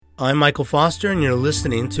I'm Michael Foster, and you're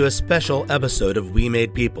listening to a special episode of We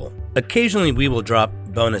Made People. Occasionally, we will drop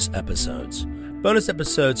bonus episodes. Bonus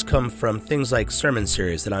episodes come from things like sermon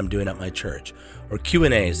series that I'm doing at my church, or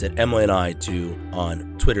Q&As that Emily and I do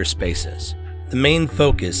on Twitter Spaces. The main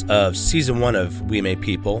focus of Season 1 of We Made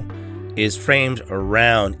People is framed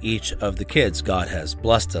around each of the kids God has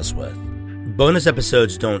blessed us with. Bonus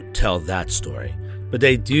episodes don't tell that story, but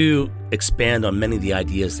they do expand on many of the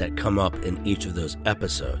ideas that come up in each of those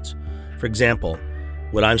episodes. For example,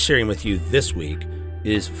 what I'm sharing with you this week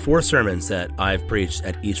is 4 sermons that I've preached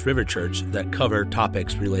at East River Church that cover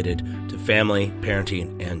topics related to family,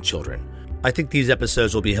 parenting, and children. I think these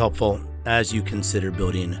episodes will be helpful as you consider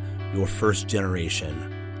building your first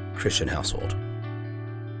generation Christian household.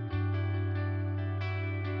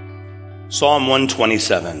 Psalm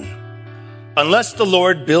 127. Unless the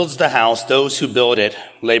Lord builds the house, those who build it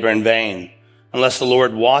labor in vain. Unless the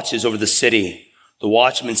Lord watches over the city, the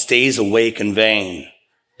watchman stays awake in vain.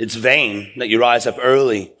 It's vain that you rise up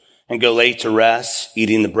early and go late to rest,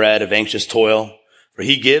 eating the bread of anxious toil, for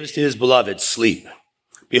he gives to his beloved sleep.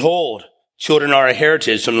 Behold, children are a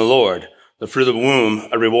heritage from the Lord, the fruit of the womb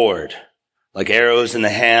a reward. Like arrows in the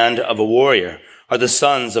hand of a warrior are the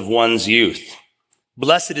sons of one's youth.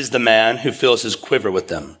 Blessed is the man who fills his quiver with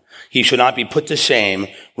them. He shall not be put to shame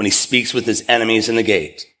when he speaks with his enemies in the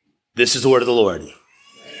gate. This is the word of the Lord.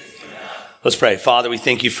 Let's pray. Father, we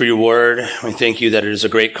thank you for your word. We thank you that it is a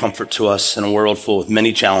great comfort to us in a world full of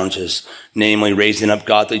many challenges, namely raising up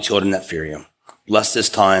godly children that fear you. Bless this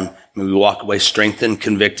time. May we walk away strengthened,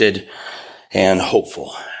 convicted, and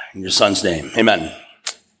hopeful. In your son's name, amen.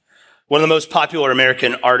 One of the most popular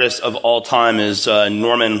American artists of all time is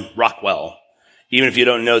Norman Rockwell. Even if you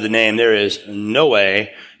don't know the name, there is no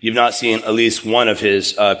way you've not seen at least one of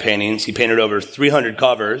his paintings. He painted over 300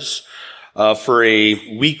 covers for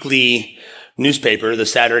a weekly newspaper, the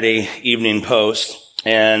Saturday Evening Post,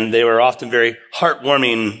 and they were often very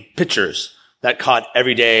heartwarming pictures that caught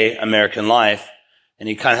everyday American life. And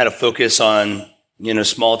he kind of had a focus on,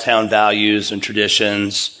 small town values and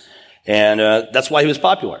traditions, and that's why he was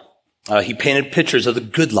popular. He painted pictures of the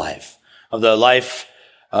good life, of the life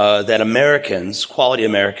that Americans, quality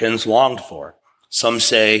Americans, longed for. Some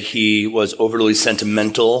say he was overly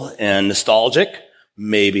sentimental and nostalgic,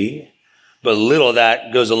 maybe, but little of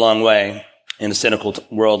that goes a long way in a cynical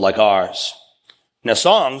world like ours. Now,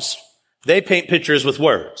 songs, they paint pictures with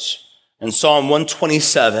words. And Psalm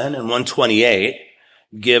 127 and 128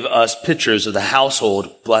 give us pictures of the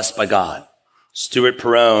household blessed by God. Stuart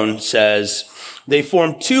Perone says, they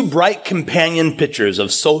form 2 bright companion pictures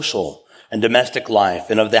of social and domestic life,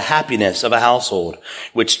 and of the happiness of a household,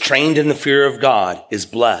 which trained in the fear of God is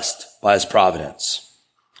blessed by his providence.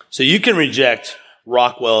 So you can reject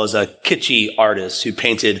Rockwell as a kitschy artist who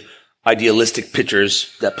painted idealistic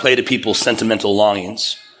pictures that play to people's sentimental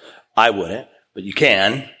longings. I wouldn't, but you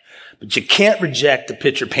can. But you can't reject the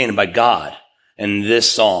picture painted by God in this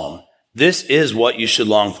psalm. This is what you should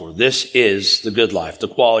long for. This is the good life, the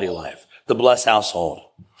quality life, the blessed household.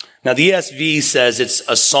 Now, the ESV says it's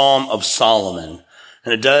a Psalm of Solomon,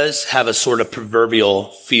 and it does have a sort of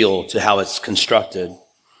proverbial feel to how it's constructed.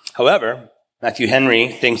 However, Matthew Henry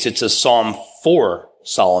thinks it's a Psalm for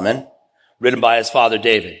Solomon, written by his father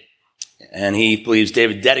David. And he believes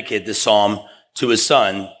David dedicated this psalm to his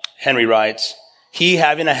son. Henry writes, he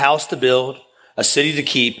having a house to build, a city to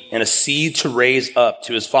keep, and a seed to raise up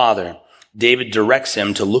to his father, David directs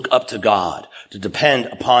him to look up to God, to depend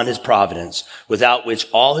upon his providence, without which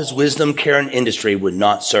all his wisdom, care, and industry would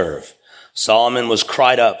not serve. Solomon was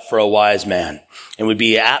cried up for a wise man, and would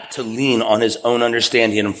be apt to lean on his own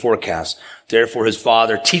understanding and forecast. Therefore his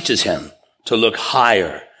father teaches him to look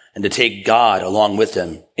higher and to take God along with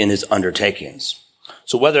him in his undertakings.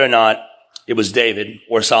 So whether or not it was David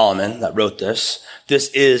or Solomon that wrote this, this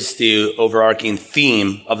is the overarching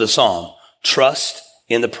theme of the psalm: trust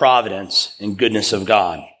in the providence and goodness of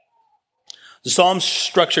God. The psalm's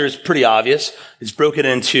structure is pretty obvious. It's broken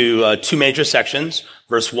into 2 major sections,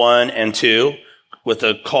 verse 1 and 2, with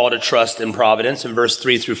a call to trust in providence. In verse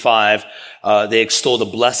 3 through 5, they extol the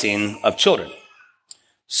blessing of children.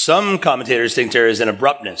 Some commentators think there is an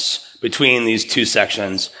abruptness between these 2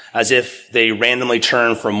 sections, as if they randomly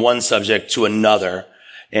turn from one subject to another.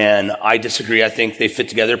 And I disagree. I think they fit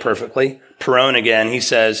together perfectly. Perone, again, he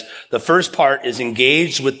says, the first part is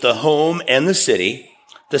engaged with the home and the city.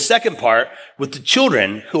 The second part with the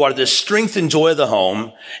children, who are the strength and joy of the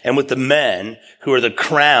home, and with the men, who are the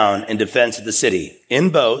crown and defense of the city. In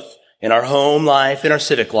both, in our home life and our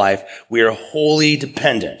civic life, we are wholly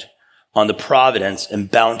dependent on the providence and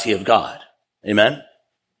bounty of God. Amen?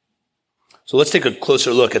 So let's take a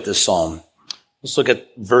closer look at this psalm. Let's look at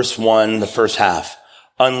verse 1, the first half.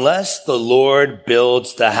 Unless the Lord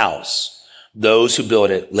builds the house, those who build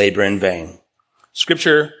it labor in vain.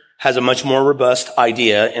 Scripture has a much more robust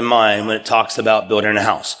idea in mind when it talks about building a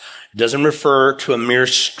house. It doesn't refer to a mere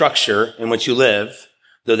structure in which you live,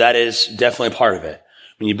 though that is definitely part of it.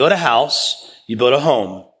 When you build a house, you build a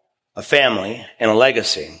home, a family, and a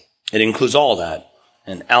legacy. It includes all that.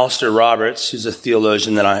 And Alistair Roberts, who's a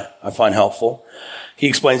theologian that I find helpful, he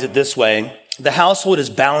explains it this way. The household is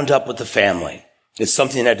bound up with the family. It's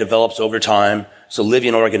something that develops over time. It's a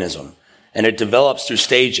living organism. And it develops through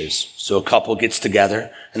stages. So a couple gets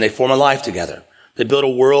together and they form a life together. They build a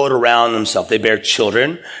world around themselves. They bear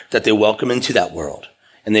children that they welcome into that world.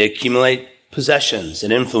 And they accumulate possessions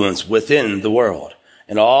and influence within the world.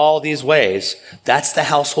 In all these ways, that's the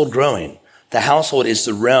household growing. The household is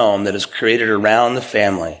the realm that is created around the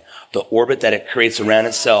family, the orbit that it creates around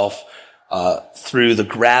itself through the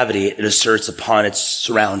gravity it asserts upon its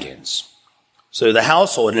surroundings. So the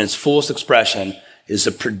household in its fullest expression is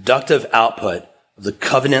the productive output of the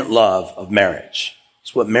covenant love of marriage.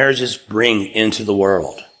 It's what marriages bring into the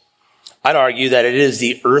world. I'd argue that it is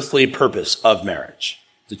the earthly purpose of marriage,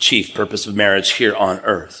 the chief purpose of marriage here on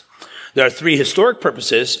earth. There are three historic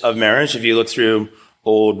purposes of marriage if you look through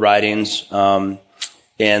old writings, and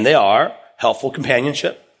they are helpful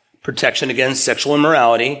companionship, protection against sexual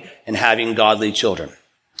immorality, and having godly children.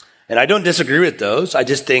 And I don't disagree with those. I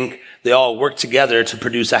just think they all work together to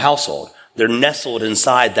produce a household. They're nestled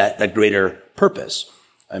inside that greater purpose.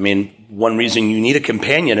 I mean, one reason you need a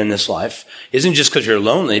companion in this life isn't just because you're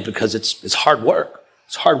lonely, because it's hard work.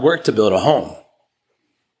 It's hard work to build a home.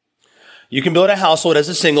 You can build a household as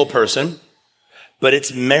a single person, but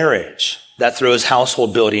it's marriage that throws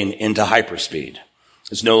household building into hyperspeed.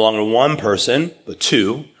 It's no longer one person, but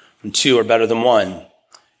two, and two are better than one.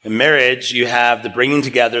 In marriage, you have the bringing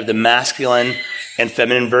together the masculine and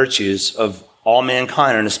feminine virtues of all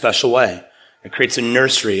mankind in a special way. It creates a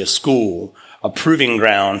nursery, a school, a proving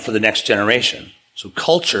ground for the next generation. So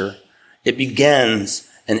culture, it begins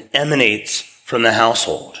and emanates from the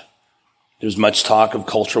household. There's much talk of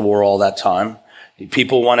culture war all that time.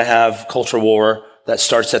 People want to have culture war that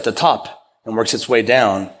starts at the top and works its way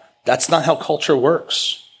down. That's not how culture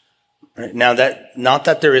works. Right? Now, not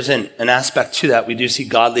that there isn't an aspect to that. We do see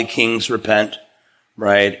godly kings repent,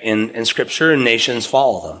 right, in Scripture, and nations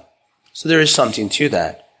follow them. So there is something to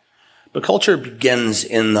that. But culture begins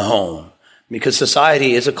in the home because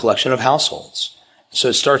society is a collection of households. So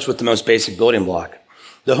it starts with the most basic building block.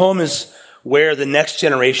 The home is where the next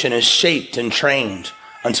generation is shaped and trained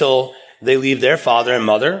until they leave their father and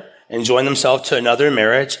mother and join themselves to another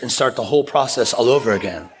marriage and start the whole process all over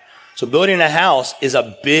again. So building a house is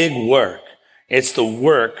a big work. It's the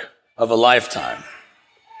work of a lifetime.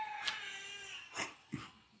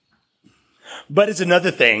 But it's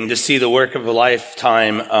another thing to see the work of a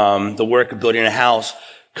lifetime, the work of building a house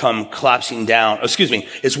come collapsing down.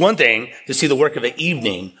 It's one thing to see the work of an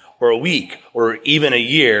evening or a week or even a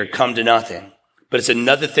year come to nothing. But it's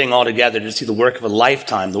another thing altogether to see the work of a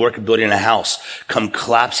lifetime, the work of building a house, come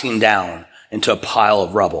collapsing down into a pile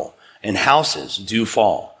of rubble. And houses do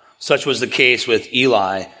fall. Such was the case with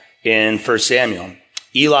Eli in 1 Samuel.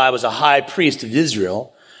 Eli was a high priest of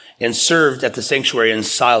Israel and served at the sanctuary in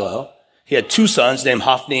Shiloh. He had two sons named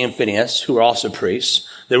Hophni and Phinehas, who were also priests.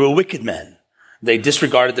 They were wicked men. They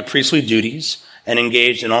disregarded the priestly duties and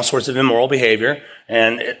engaged in all sorts of immoral behavior.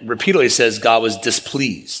 And it repeatedly says God was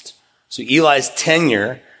displeased. So Eli's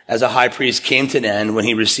tenure as a high priest came to an end when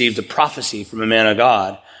he received a prophecy from a man of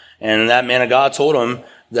God. And that man of God told him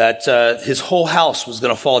that his whole house was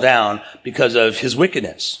going to fall down because of his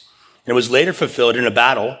wickedness. And it was later fulfilled in a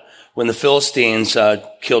battle when the Philistines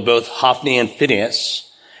killed both Hophni and Phinehas,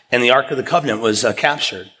 and the Ark of the Covenant was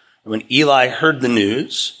captured. And when Eli heard the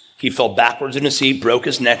news, he fell backwards in his seat, broke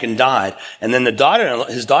his neck, and died. And then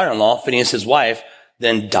his daughter-in-law, Phinehas, his wife,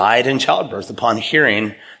 then died in childbirth upon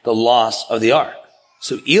hearing the loss of the ark.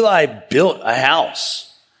 So Eli built a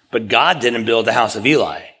house, but God didn't build the house of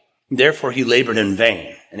Eli. Therefore, he labored in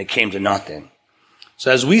vain, and it came to nothing. So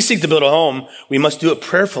as we seek to build a home, we must do it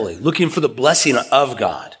prayerfully, looking for the blessing of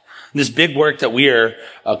God. This big work that we are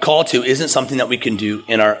called to isn't something that we can do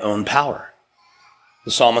in our own power.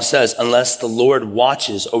 The psalmist says, unless the Lord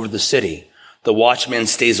watches over the city, the watchman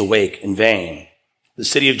stays awake in vain. The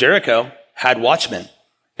city of Jericho had watchmen,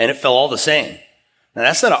 and it fell all the same. Now,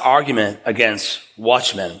 that's not an argument against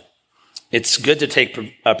watchmen. It's good to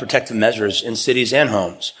take protective measures in cities and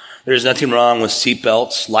homes. There's nothing wrong with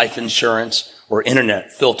seatbelts, life insurance, or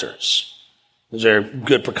internet filters. Those are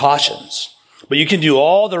good precautions. But you can do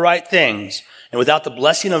all the right things, and without the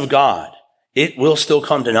blessing of God, it will still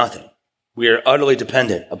come to nothing. We are utterly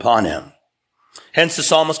dependent upon him. Hence the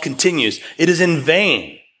psalmist continues, it is in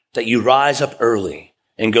vain that you rise up early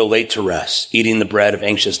and go late to rest, eating the bread of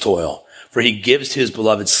anxious toil, for he gives to his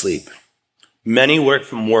beloved sleep. Many work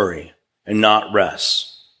from worry and not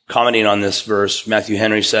rest. Commenting on this verse, Matthew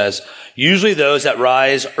Henry says, usually those that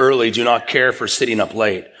rise early do not care for sitting up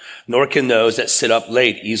late, nor can those that sit up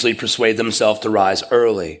late easily persuade themselves to rise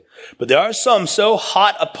early. But there are some so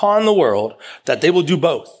hot upon the world that they will do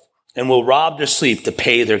both and will rob their sleep to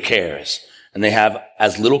pay their cares. And they have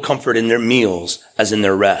as little comfort in their meals as in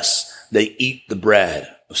their rest. They eat the bread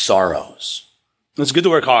of sorrows. It's good to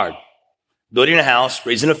work hard. Building a house,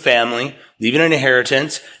 raising a family, leaving an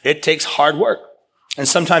inheritance, it takes hard work. And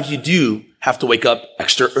sometimes you do have to wake up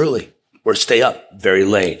extra early or stay up very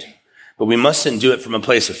late. But we mustn't do it from a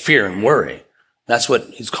place of fear and worry. That's what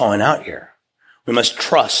he's calling out here. We must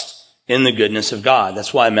trust in the goodness of God.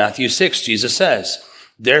 That's why Matthew 6, Jesus says,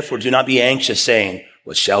 therefore do not be anxious, saying,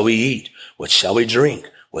 what shall we eat? What shall we drink?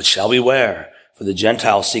 What shall we wear? For the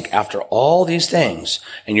Gentiles seek after all these things,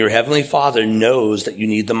 and your heavenly Father knows that you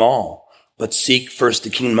need them all. But seek first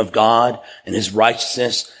the kingdom of God and his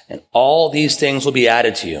righteousness, and all these things will be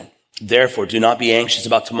added to you. Therefore, do not be anxious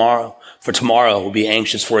about tomorrow, for tomorrow will be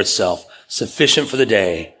anxious for itself. Sufficient for the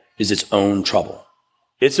day is its own trouble.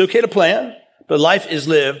 It's okay to plan, but life is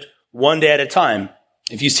lived one day at a time.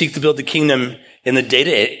 If you seek to build the kingdom in the day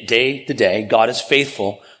to day, God is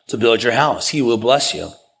faithful to build your house. He will bless you.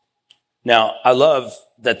 Now, I love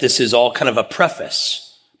that this is all kind of a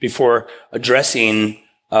preface before addressing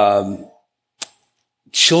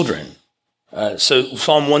children. So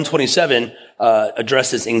Psalm 127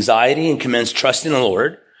 addresses anxiety and commends trusting in the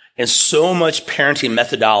Lord, and so much parenting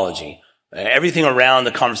methodology. Everything around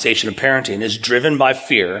the conversation of parenting is driven by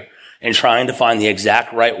fear and trying to find the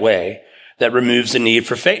exact right way that removes the need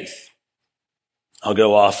for faith. I'll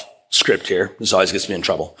go off script here. This always gets me in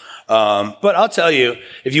trouble. But I'll tell you,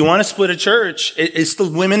 if you want to split a church, it's the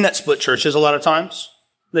women that split churches a lot of times.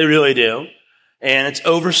 They really do. And it's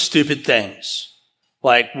over stupid things.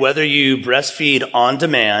 Like whether you breastfeed on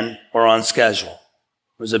demand or on schedule.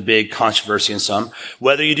 There's a big controversy in some.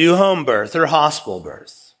 Whether you do home birth or hospital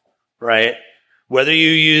birth, right? Whether you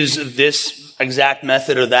use this exact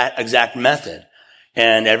method or that exact method.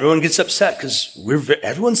 And everyone gets upset because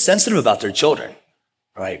everyone's sensitive about their children,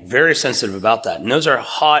 right? Very sensitive about that. And those are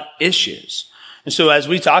hot issues. And so as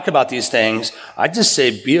we talk about these things, I just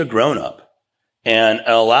say be a grown-up. And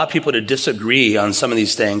allow people to disagree on some of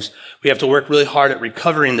these things. We have to work really hard at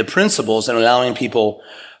recovering the principles and allowing people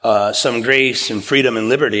some grace and freedom and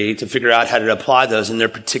liberty to figure out how to apply those in their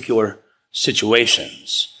particular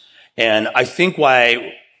situations. And I think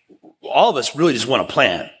why all of us really just want a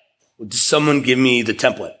plan. Does someone give me the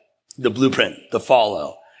template, the blueprint, the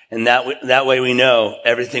follow? And that way we know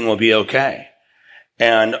everything will be okay.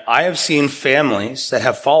 And I have seen families that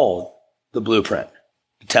have followed the blueprint,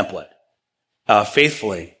 the template.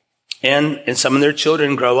 Faithfully. And some of their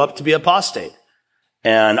children grow up to be apostate.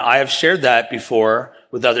 And I have shared that before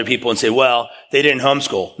with other people and say, well, they didn't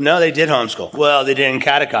homeschool. No, they did homeschool. Well, they didn't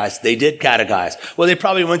catechize. They did catechize. Well, they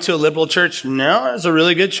probably went to a liberal church. No, it was a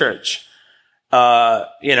really good church. Well,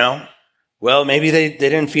 maybe they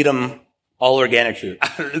didn't feed them all organic food.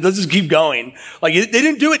 Let's just keep going. Like they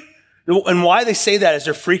didn't do it. And why they say that is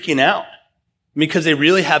they're freaking out because they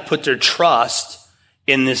really have put their trust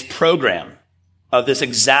in this program of this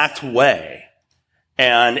exact way.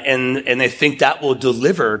 And they think that will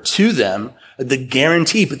deliver to them the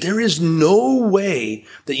guarantee. But there is no way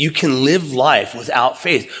that you can live life without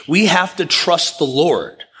faith. We have to trust the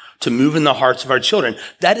Lord to move in the hearts of our children.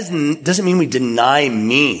 That doesn't mean we deny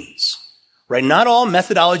means, right? Not all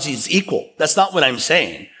methodology is equal. That's not what I'm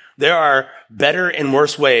saying. There are better and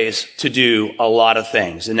worse ways to do a lot of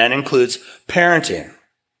things, and that includes parenting.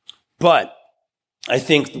 But I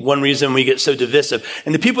think one reason we get so divisive,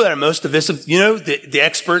 and the people that are most divisive, the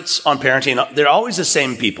experts on parenting, they're always the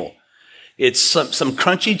same people. It's some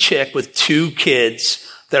crunchy chick with 2 kids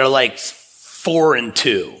that are like 4 and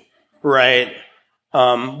 2, right?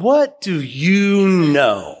 What do you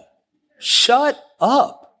know? Shut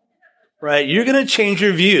up, right? You're going to change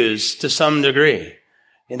your views to some degree.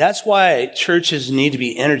 And that's why churches need to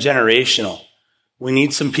be intergenerational. We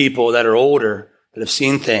need some people that are older that have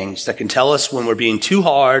seen things that can tell us when we're being too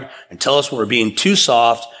hard and tell us when we're being too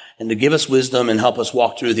soft and to give us wisdom and help us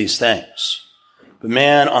walk through these things. But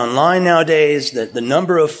man, online nowadays, the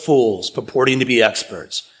number of fools purporting to be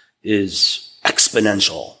experts is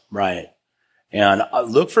exponential, right? And I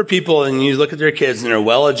look for people and you look at their kids and they're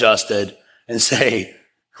well adjusted and say,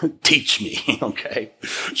 teach me, okay?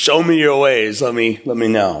 Show me your ways. Let me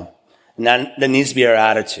know. And that needs to be our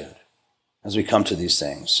attitude. as we come to these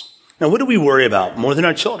things. Now, what do we worry about more than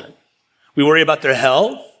our children? We worry about their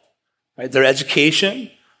health, right? Their education,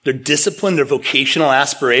 their discipline, their vocational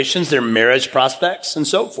aspirations, their marriage prospects, and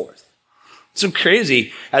so forth. It's so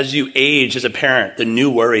crazy as you age as a parent, the new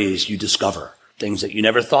worries you discover, things that you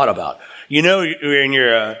never thought about. You know, when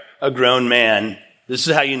you're a grown man, this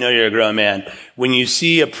is how you know you're a grown man. When you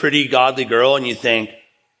see a pretty godly girl and you think,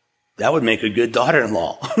 that would make a good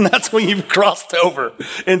daughter-in-law. That's when you've crossed over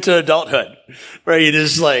into adulthood, right? You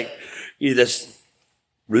just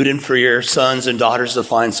rooting for your sons and daughters to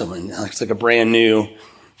find someone. It's like a brand new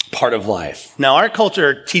part of life. Now, our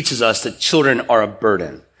culture teaches us that children are a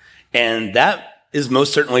burden. And that is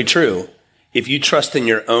most certainly true if you trust in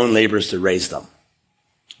your own labors to raise them.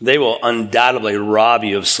 They will undoubtedly rob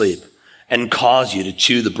you of sleep and cause you to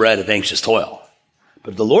chew the bread of anxious toil.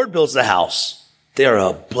 But if the Lord builds the house, they are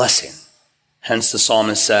a blessing. Hence the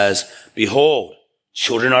psalmist says, behold,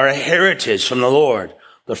 children are a heritage from the Lord,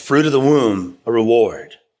 the fruit of the womb, a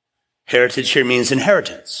reward. Heritage here means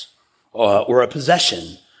inheritance or a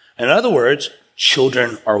possession. In other words,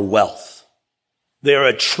 children are wealth. They are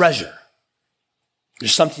a treasure.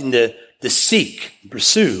 There's something to seek,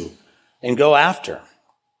 pursue, and go after.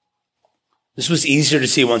 This was easier to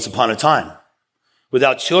see once upon a time.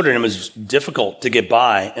 Without children, it was difficult to get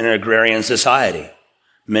by in an agrarian society.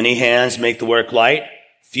 Many hands make the work light.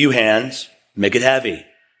 Few hands make it heavy.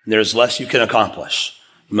 And there's less you can accomplish.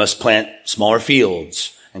 You must plant smaller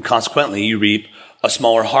fields, and consequently, you reap a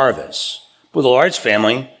smaller harvest. With a large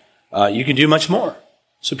family, you can do much more.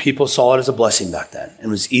 So people saw it as a blessing back then, and it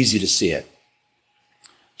was easy to see it.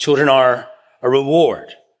 Children are a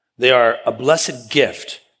reward. They are a blessed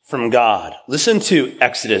gift from God. Listen to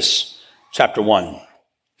Exodus chapter 1.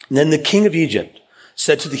 And then the king of Egypt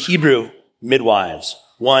said to the Hebrew midwives,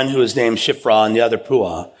 one who is named Shiphrah and the other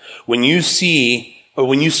Puah, when you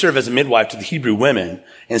serve as a midwife to the Hebrew women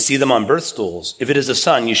and see them on birth stools, if it is a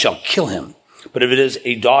son, you shall kill him. But if it is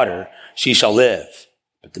a daughter, she shall live.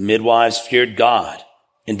 But the midwives feared God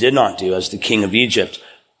and did not do as the king of Egypt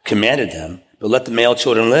commanded them, but let the male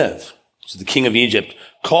children live. So the king of Egypt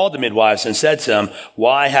called the midwives and said to them,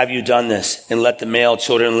 why have you done this and let the male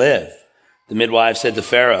children live? The midwives said to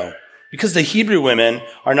Pharaoh, because the Hebrew women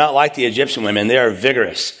are not like the Egyptian women. They are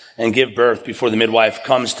vigorous and give birth before the midwife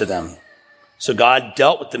comes to them. So God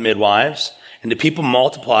dealt with the midwives, and the people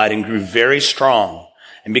multiplied and grew very strong.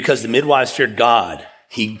 And because the midwives feared God,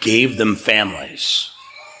 he gave them families.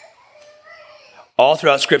 All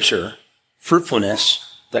throughout Scripture,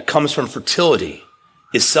 fruitfulness that comes from fertility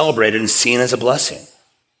is celebrated and seen as a blessing,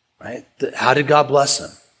 right? How did God bless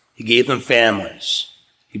them? He gave them families.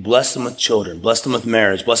 He blessed them with children, blessed them with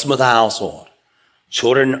marriage, blessed them with a household.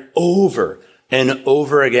 Children over and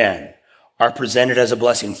over again are presented as a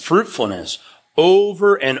blessing. Fruitfulness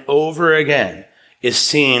over and over again is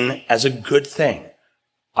seen as a good thing.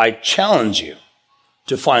 I challenge you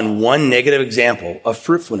to find one negative example of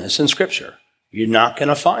fruitfulness in Scripture. You're not going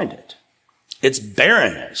to find it. It's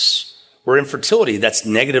barrenness or infertility that's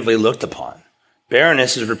negatively looked upon.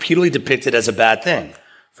 Barrenness is repeatedly depicted as a bad thing.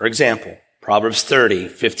 For example, Proverbs 30,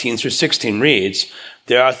 15 through 16 reads,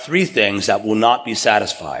 there are 3 things that will not be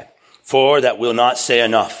satisfied, 4 that will not say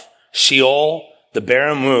enough. Sheol, the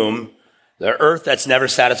barren womb, the earth that's never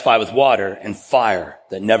satisfied with water, and fire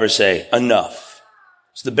that never say enough.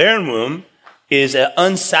 So the barren womb is an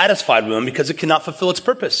unsatisfied womb because it cannot fulfill its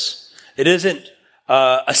purpose. It isn't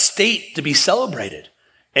a state to be celebrated.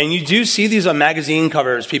 And you do see these on magazine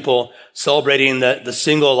covers, people celebrating the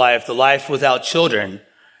single life, the life without children.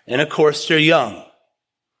 And of course, they're young.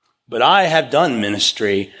 But I have done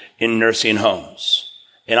ministry in nursing homes.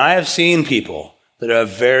 And I have seen people that are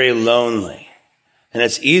very lonely. And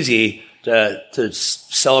it's easy to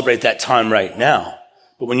celebrate that time right now.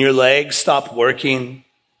 But when your legs stop working,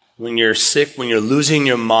 when you're sick, when you're losing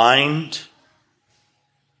your mind,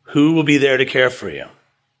 who will be there to care for you?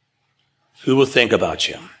 Who will think about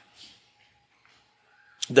you?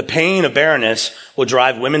 The pain of barrenness will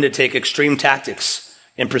drive women to take extreme tactics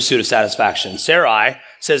in pursuit of satisfaction. Sarai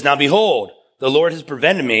says, now behold, the Lord has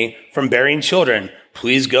prevented me from bearing children.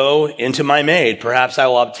 Please go into my maid. Perhaps I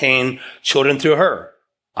will obtain children through her.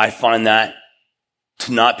 I find that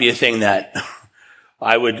to not be a thing that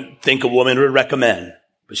I would think a woman would recommend.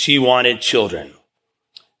 But she wanted children.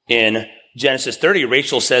 In Genesis 30,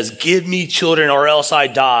 Rachel says, give me children or else I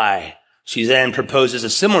die. She then proposes a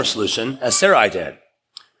similar solution as Sarai did.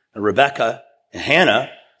 And Rebecca and Hannah,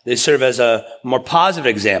 they serve as a more positive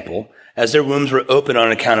example as their wombs were open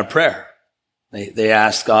on account of prayer. They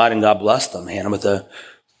asked God and God blessed them. Hannah with a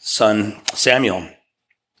son, Samuel.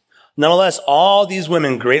 Nonetheless, all these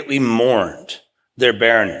women greatly mourned their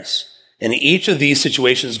barrenness. In each of these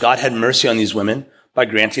situations, God had mercy on these women by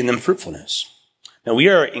granting them fruitfulness. Now, we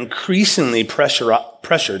are increasingly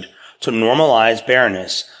pressured to normalize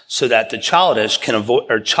barrenness so that the childless can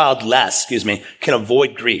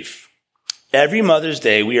avoid grief. Every Mother's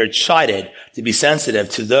Day, we are chided to be sensitive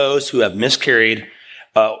to those who have miscarried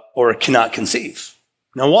or cannot conceive.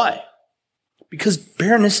 Now, why? Because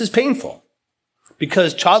barrenness is painful.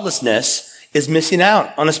 Because childlessness is missing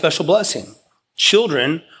out on a special blessing.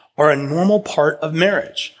 Children are a normal part of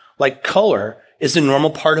marriage, like color is a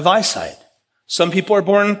normal part of eyesight. Some people are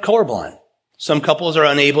born colorblind. Some couples are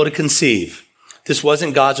unable to conceive. This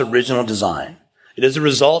wasn't God's original design. It is a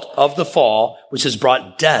result of the fall, which has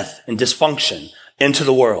brought death and dysfunction into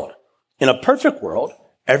the world. In a perfect world,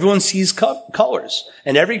 everyone sees colors,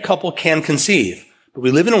 and every couple can conceive. But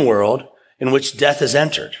we live in a world in which death has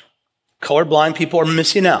entered. Colorblind people are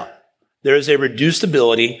missing out. There is a reduced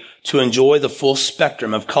ability to enjoy the full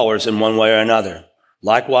spectrum of colors in one way or another.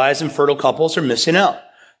 Likewise, infertile couples are missing out.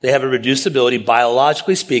 They have a reduced ability,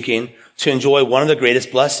 biologically speaking, to enjoy one of the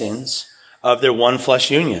greatest blessings of their one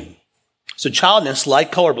flesh union. So childlessness,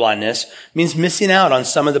 like colorblindness, means missing out on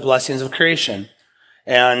some of the blessings of creation.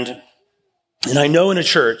 And I know in a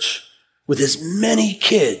church with as many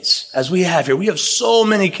kids as we have here, we have so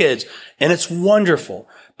many kids, and it's wonderful.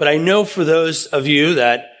 But I know for those of you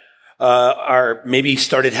that are maybe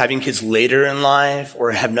started having kids later in life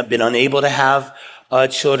or have not been unable to have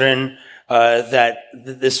children, that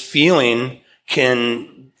this feeling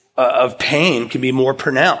of pain can be more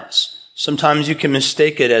pronounced. Sometimes you can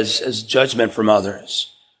mistake it as judgment from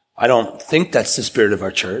others. I don't think that's the spirit of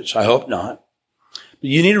our church. I hope not. But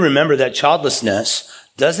you need to remember that childlessness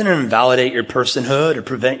doesn't invalidate your personhood or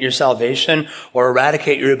prevent your salvation or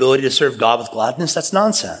eradicate your ability to serve God with gladness. That's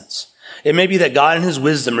nonsense. It may be that God in his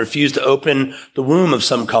wisdom refused to open the womb of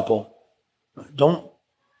some couple. Don't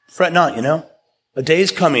fret not, A day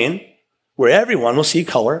is coming where everyone will see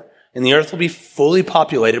color and the earth will be fully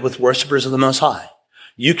populated with worshipers of the Most High.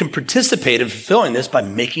 You can participate in fulfilling this by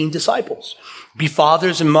making disciples. Be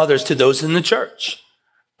fathers and mothers to those in the church.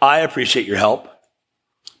 I appreciate your help.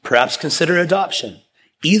 Perhaps consider adoption.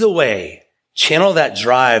 Either way, channel that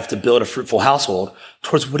drive to build a fruitful household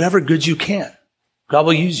towards whatever good you can. God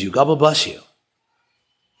will use you. God will bless you.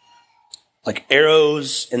 Like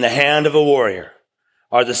arrows in the hand of a warrior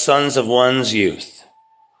are the sons of one's youth.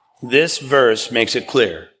 This verse makes it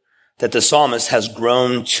clear that the psalmist has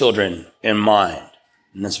grown children in mind.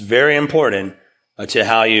 And that's very important to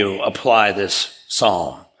how you apply this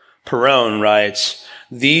psalm. Perone writes,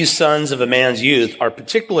 these sons of a man's youth are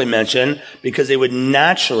particularly mentioned because they would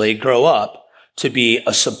naturally grow up to be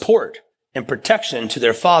a support and protection to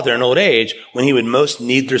their father in old age when he would most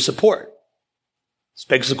need their support. This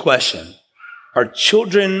begs the question, are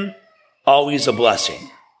children always a blessing?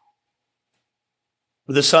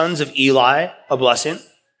 Were the sons of Eli a blessing?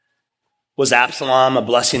 Was Absalom a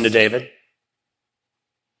blessing to David?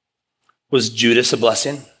 Was Judas a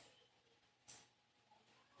blessing?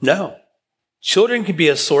 No. Children can be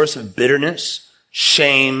a source of bitterness,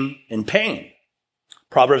 shame, and pain.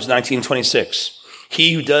 Proverbs 19:26.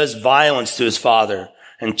 He who does violence to his father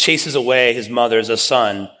and chases away his mother is a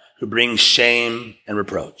son who brings shame and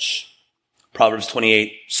reproach. Proverbs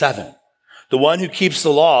 28:7. The one who keeps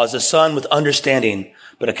the law is a son with understanding,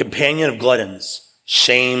 but a companion of gluttons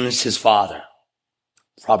shames his father.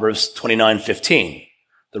 Proverbs 29:15.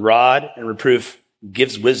 The rod and reproof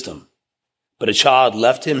gives wisdom, but a child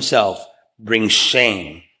left to himself brings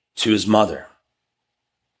shame to his mother.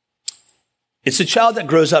 It's a child that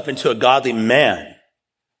grows up into a godly man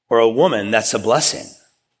or a woman that's a blessing.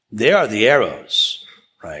 They are the arrows,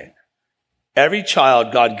 right? Every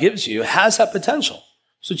child God gives you has that potential.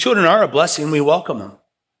 So children are a blessing. We welcome them.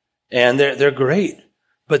 And they're great.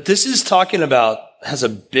 But this is talking about, has a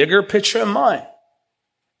bigger picture in mind.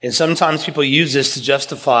 And sometimes people use this to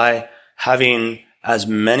justify having as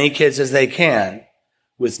many kids as they can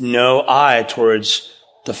with no eye towards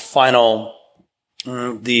the final,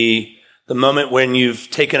 the moment when you've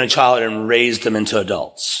taken a child and raised them into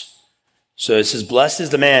adults. So it says, blessed is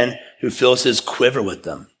the man who fills his quiver with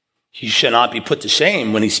them. He shall not be put to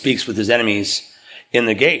shame when he speaks with his enemies in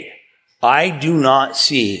the gate. I do not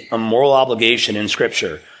see a moral obligation in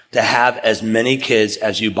Scripture to have as many kids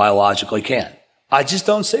as you biologically can. I just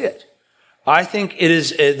don't see it. I think it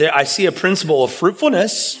is, I see a principle of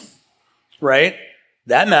fruitfulness, right?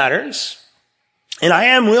 That matters. And I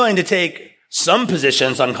am willing to take some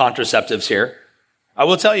positions on contraceptives here. I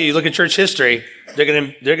will tell you, you look at church history, they're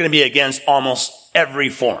going to be against almost every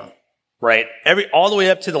form, right? All the way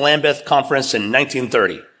up to the Lambeth Conference in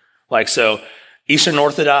 1930. Eastern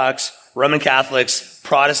Orthodox, Roman Catholics,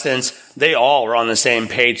 Protestants, they all are on the same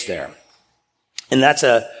page there. And that's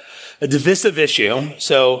a divisive issue.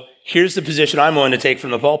 So here's the position I'm willing to take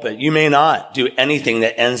from the pulpit. You may not do anything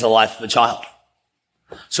that ends the life of a child.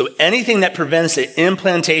 So anything that prevents the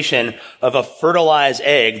implantation of a fertilized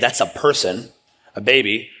egg, that's a person, a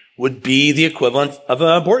baby, would be the equivalent of an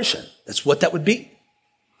abortion. That's what that would be.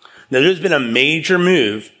 Now, there's been a major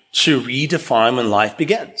move to redefine when life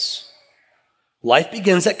begins. Life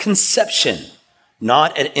begins at conception,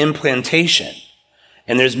 not at implantation.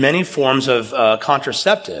 And there's many forms of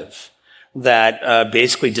contraceptive that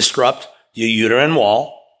basically disrupt the uterine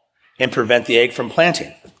wall and prevent the egg from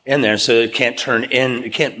planting in there, so it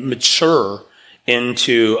can't mature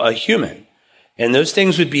into a human. And those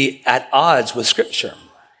things would be at odds with Scripture.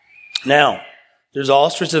 Now, there's all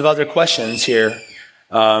sorts of other questions here.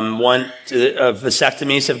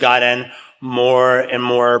 Vasectomies have gotten more and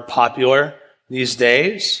more popular these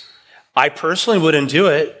days. I personally wouldn't do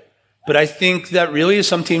it, but I think that really is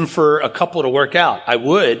something for a couple to work out. I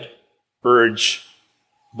would urge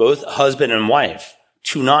both husband and wife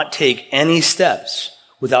to not take any steps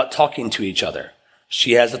without talking to each other.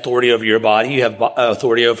 She has authority over your body. You have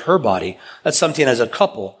authority over her body. That's something as a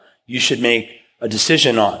couple you should make a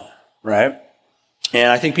decision on, right? And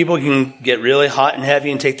I think people can get really hot and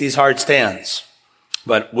heavy and take these hard stands.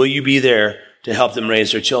 But will you be there to help them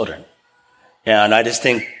raise their children? And I just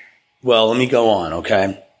think, well, let me go on,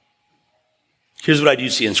 okay? Here's what I do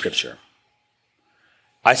see in Scripture.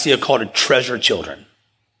 I see a call to treasure children.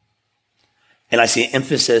 And I see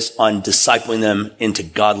emphasis on discipling them into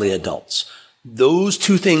godly adults. Those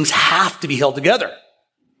two things have to be held together.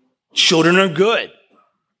 Children are good.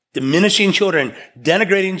 Diminishing children,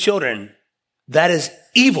 denigrating children, that is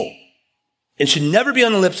evil. It should never be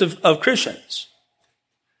on the lips of Christians.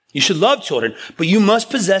 You should love children, but you must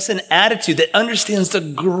possess an attitude that understands the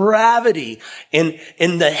gravity and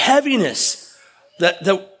the heaviness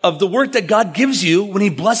of the work that God gives you when he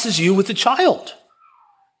blesses you with a child.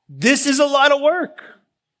 This is a lot of work.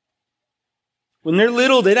 When they're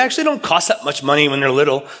little, they actually don't cost that much money when they're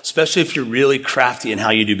little, especially if you're really crafty in how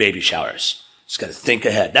you do baby showers. Just got to think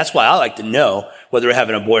ahead. That's why I like to know whether we're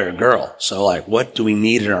having a boy or a girl. So like, what do we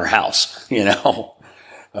need in our house? You know,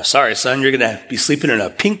 sorry, son, you're going to be sleeping in a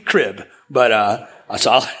pink crib. But,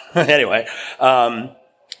 anyway,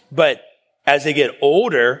 but as they get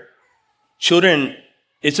older, children,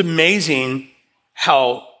 it's amazing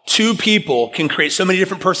how two people can create so many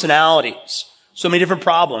different personalities, so many different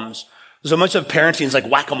problems. So much of parenting is like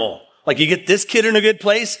whack-a-mole. Like you get this kid in a good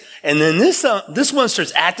place, and then this one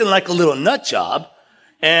starts acting like a little nut job,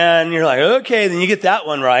 and you're like, okay, then you get that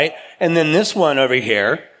one right, and then this one over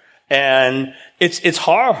here, and it's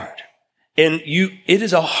hard, and it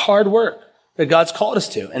is a hard work that God's called us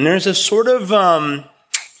to, and there's a sort of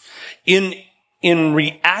in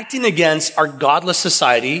reacting against our godless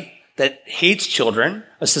society that hates children,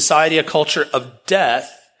 a culture of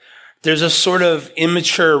death. There's a sort of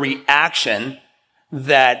immature reaction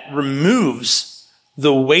that removes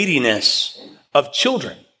the weightiness of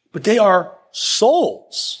children. But they are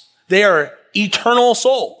souls. They are eternal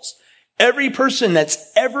souls. Every person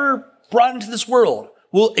that's ever brought into this world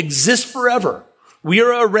will exist forever. We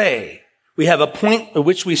are a ray. We have a point at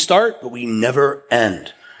which we start, but we never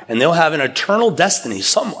end. And they'll have an eternal destiny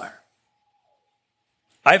somewhere.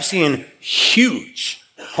 I've seen huge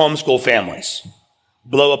homeschool families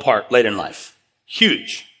blow apart late in life.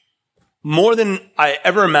 Huge. More than I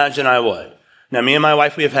ever imagined I would. Now, me and my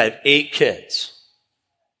wife, we have had 8 kids.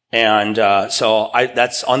 And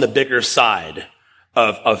that's on the bigger side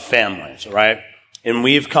of families, right? And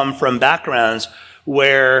we've come from backgrounds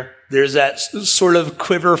where there's that sort of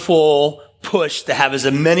quiverful push to have as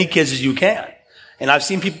many kids as you can. And I've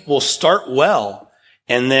seen people start well,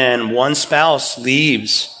 and then one spouse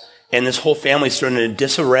leaves, and this whole family's thrown into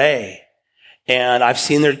disarray. And I've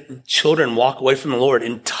seen their children walk away from the Lord.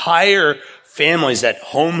 Entire families that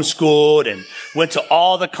homeschooled and went to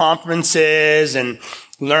all the conferences and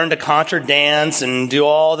learned to contra dance and do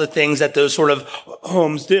all the things that those sort of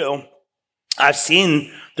homes do. I've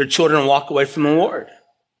seen their children walk away from the Lord.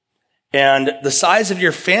 And the size of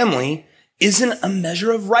your family isn't a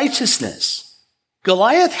measure of righteousness.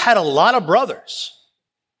 Goliath had a lot of brothers.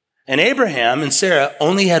 And Abraham and Sarah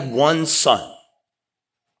only had one son.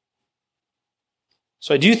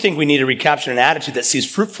 So I do think we need to recapture an attitude that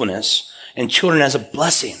sees fruitfulness and children as a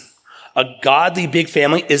blessing. A godly big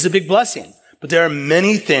family is a big blessing, but there are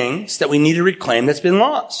many things that we need to reclaim that's been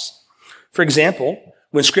lost. For example,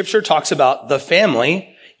 when Scripture talks about the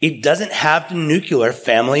family, it doesn't have the nuclear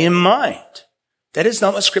family in mind. That is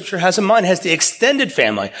not what Scripture has in mind. It has the extended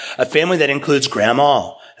family, a family that includes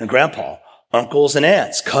grandma and grandpa, uncles and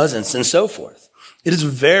aunts, cousins, and so forth. It is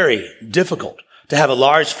very difficult to have a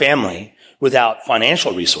large family without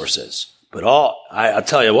financial resources. But I'll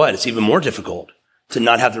tell you what, it's even more difficult to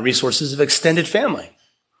not have the resources of extended family.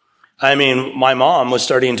 I mean, my mom was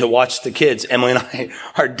starting to watch the kids. Emily and I,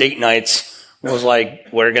 our date nights was like,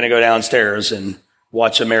 we're going to go downstairs and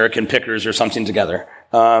watch American Pickers or something together.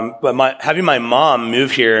 But having my mom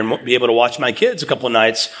move here and be able to watch my kids a couple of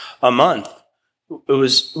nights a month, it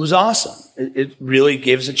was awesome. It really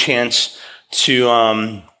gives a chance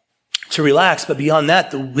to relax. But beyond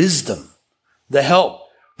that, the wisdom, the help,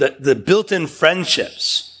 the built-in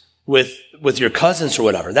friendships with your cousins or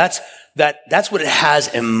whatever, that's what it has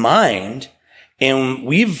in mind. And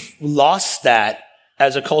we've lost that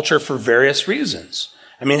as a culture for various reasons.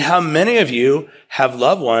 I mean, how many of you have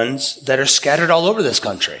loved ones that are scattered all over this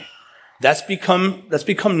country? That's become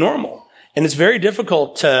normal. And it's very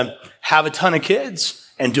difficult to have a ton of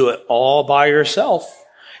kids and do it all by yourself.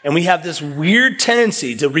 And we have this weird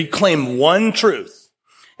tendency to reclaim one truth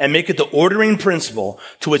and make it the ordering principle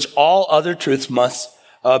to which all other truths must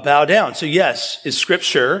bow down. So yes, is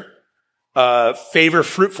Scripture favor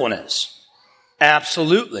fruitfulness?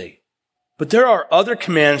 Absolutely. But there are other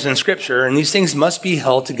commands in Scripture, and these things must be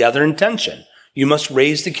held together in tension. You must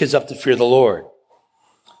raise the kids up to fear the Lord.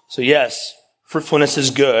 So yes, fruitfulness is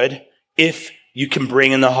good if you can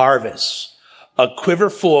bring in the harvest. A quiver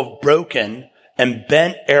full of broken and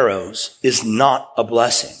bent arrows is not a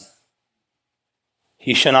blessing.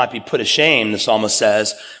 He shall not be put to shame, the psalmist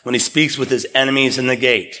says, when he speaks with his enemies in the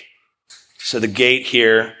gate. So the gate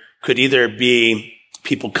here could either be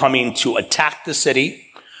people coming to attack the city,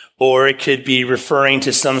 or it could be referring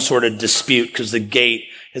to some sort of dispute, because the gate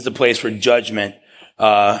is the place where judgment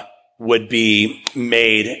would be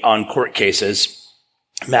made on court cases.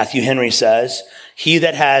 Matthew Henry says, he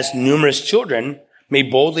that has numerous children may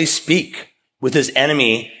boldly speak with his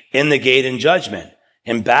enemy in the gate in judgment.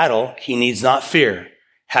 In battle, he needs not fear,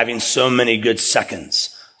 having so many good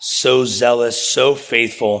seconds, so zealous, so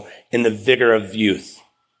faithful in the vigor of youth.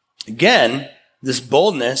 Again, this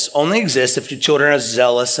boldness only exists if your children are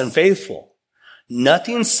zealous and faithful.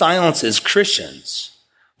 Nothing silences Christians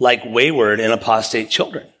like wayward and apostate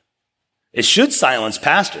children. It should silence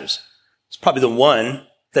pastors. It's probably the one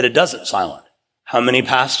that it doesn't silence. How many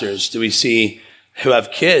pastors do we see who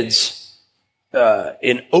have kids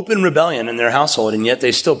in open rebellion in their household, and yet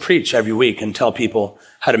they still preach every week and tell people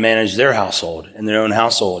how to manage their household, and their own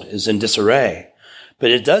household is in disarray?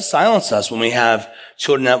 But it does silence us when we have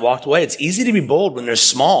children that walked away. It's easy to be bold when they're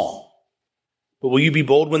small, but will you be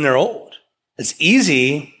bold when they're old? It's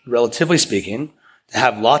easy, relatively speaking, to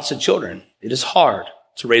have lots of children. It is hard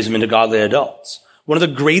to raise them into godly adults. One of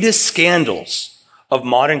the greatest scandals of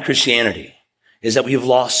modern Christianity is that we've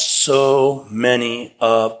lost so many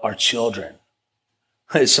of our children.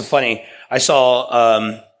 It's so funny. I saw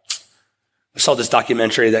this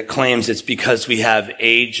documentary that claims it's because we have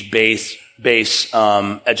age-based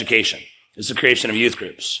education. It's the creation of youth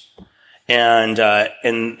groups. And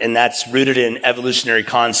that's rooted in evolutionary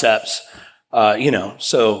concepts.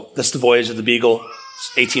 So that's the Voyage of the Beagle,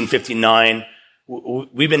 1859.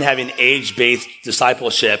 We've been having age-based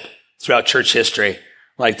discipleship throughout church history.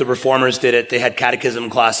 Like the Reformers did it. They had catechism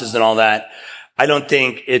classes and all that. I don't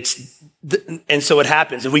think and so what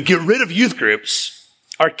happens, if we get rid of youth groups,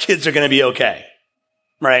 our kids are going to be okay,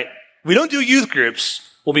 right? If we don't do youth groups,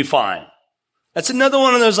 we'll be fine. That's another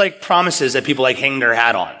one of those like promises that people like hang their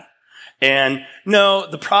hat on. And no,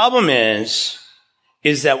 the problem is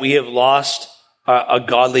that we have lost a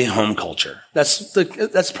godly home culture.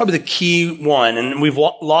 That's probably the key one. And we've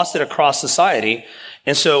lost it across society.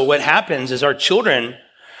 And so what happens is our children,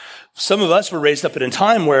 some of us were raised up at a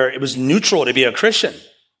time where it was neutral to be a Christian.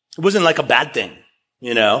 It wasn't like a bad thing,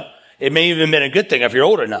 you know. It may even been a good thing if you're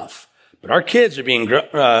old enough. But our kids are being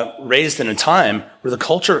raised in a time where the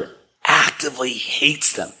culture actively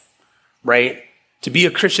hates them, right? To be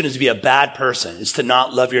a Christian is to be a bad person. It's to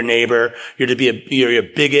not love your neighbor. You're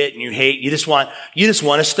a bigot and you just want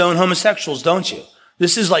to stone homosexuals, don't you?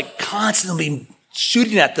 This is like constantly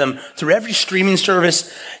shooting at them through every streaming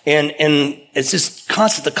service, and it's just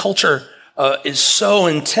constant. The culture is so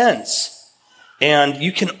intense. And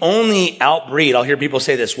you can only outbreed. I'll hear people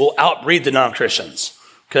say this. We'll outbreed the non-Christians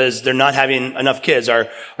because they're not having enough kids.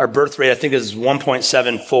 Our birth rate, I think, is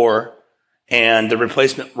 1.74, and the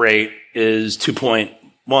replacement rate is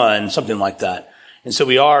 2.1, something like that. And so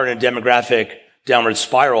we are in a demographic downward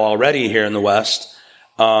spiral already here in the West.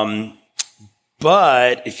 But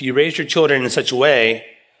if you raise your children in such a way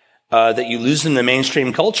that you lose them to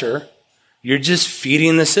mainstream culture, you're just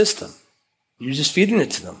feeding the system. You're just feeding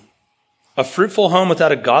it to them. A fruitful home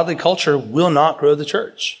without a godly culture will not grow the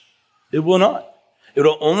church. It will not. It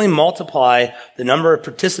will only multiply the number of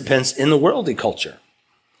participants in the worldly culture.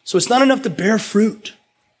 So it's not enough to bear fruit.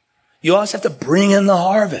 You also have to bring in the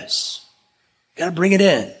harvest. You got to bring it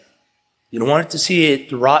in. You don't want it to see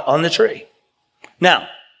it rot on the tree. Now,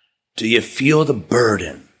 do you feel the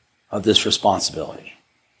burden of this responsibility?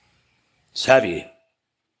 It's heavy.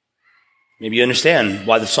 Maybe you understand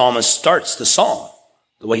why the psalmist starts the psalm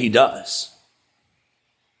the way he does.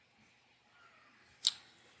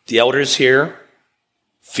 The elders here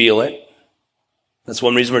feel it. That's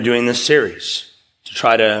one reason we're doing this series, to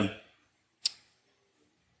try to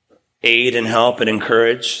aid and help and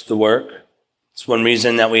encourage the work. It's one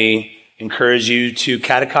reason that we encourage you to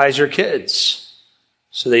catechize your kids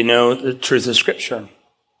so they know the truth of Scripture.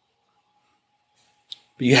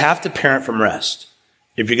 But you have to parent from rest.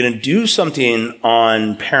 If you're going to do something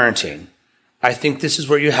on parenting, I think this is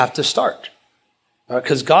where you have to start.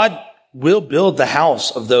 Because God will build the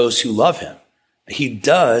house of those who love him. He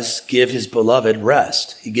does give his beloved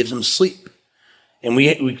rest. He gives them sleep. And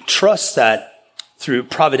we trust that through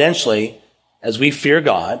providentially, as we fear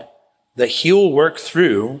God, that he will work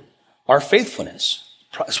through our faithfulness.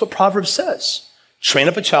 That's what Proverbs says. Train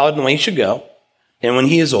up a child in the way he should go, and when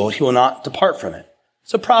he is old, he will not depart from it.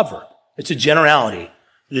 It's a proverb. It's a generality.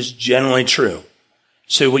 It is generally true.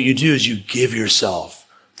 So what you do is you give yourself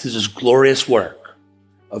to this glorious work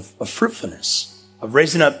of fruitfulness, of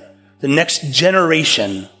raising up the next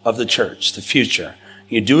generation of the church, the future.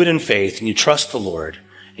 You do it in faith, and you trust the Lord,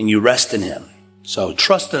 and you rest in him. So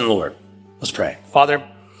trust in the Lord. Let's pray. Father,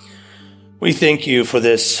 we thank you for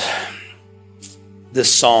this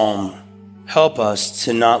psalm. Help us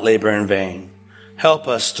to not labor in vain. Help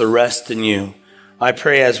us to rest in you. I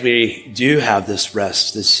pray as we do have this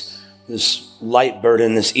rest, this light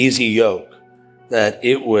burden, this easy yoke, that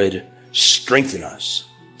it would strengthen us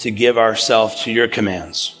to give ourselves to your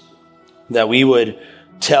commands, that we would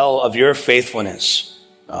tell of your faithfulness,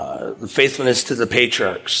 the faithfulness to the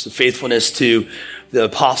patriarchs, the faithfulness to the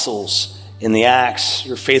apostles in the Acts,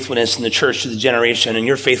 your faithfulness in the church to the generation, and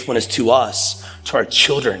your faithfulness to us, to our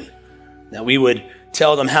children, that we would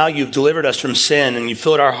tell them how you've delivered us from sin and you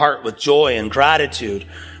filled our heart with joy and gratitude,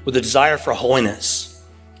 with a desire for holiness.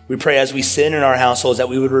 We pray as we sin in our households that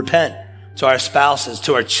we would repent to our spouses,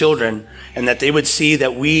 to our children, and that they would see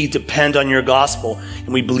that we depend on your gospel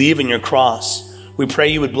and we believe in your cross. We pray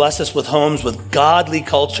you would bless us with homes with godly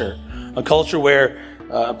culture, a culture where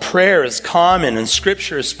prayer is common and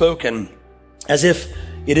scripture is spoken as if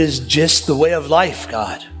it is just the way of life,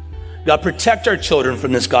 God. God, protect our children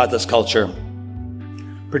from this godless culture.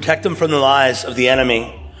 Protect them from the lies of the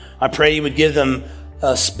enemy. I pray you would give them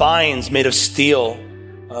spines made of steel,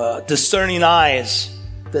 discerning eyes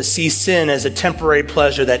that see sin as a temporary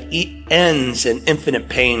pleasure that ends in infinite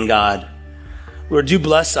pain, God. Lord, do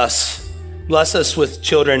bless us. Bless us with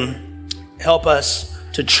children. Help us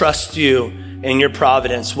to trust you in your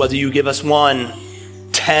providence, whether you give us 1,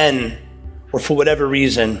 10, or for whatever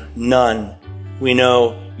reason, none. We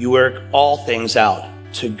know you work all things out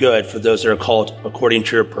to good for those that are called according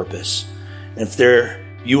to your purpose. And if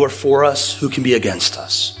you are for us, who can be against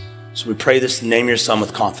us? So we pray this in the name of your Son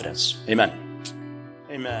with confidence. Amen.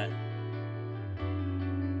 Amen.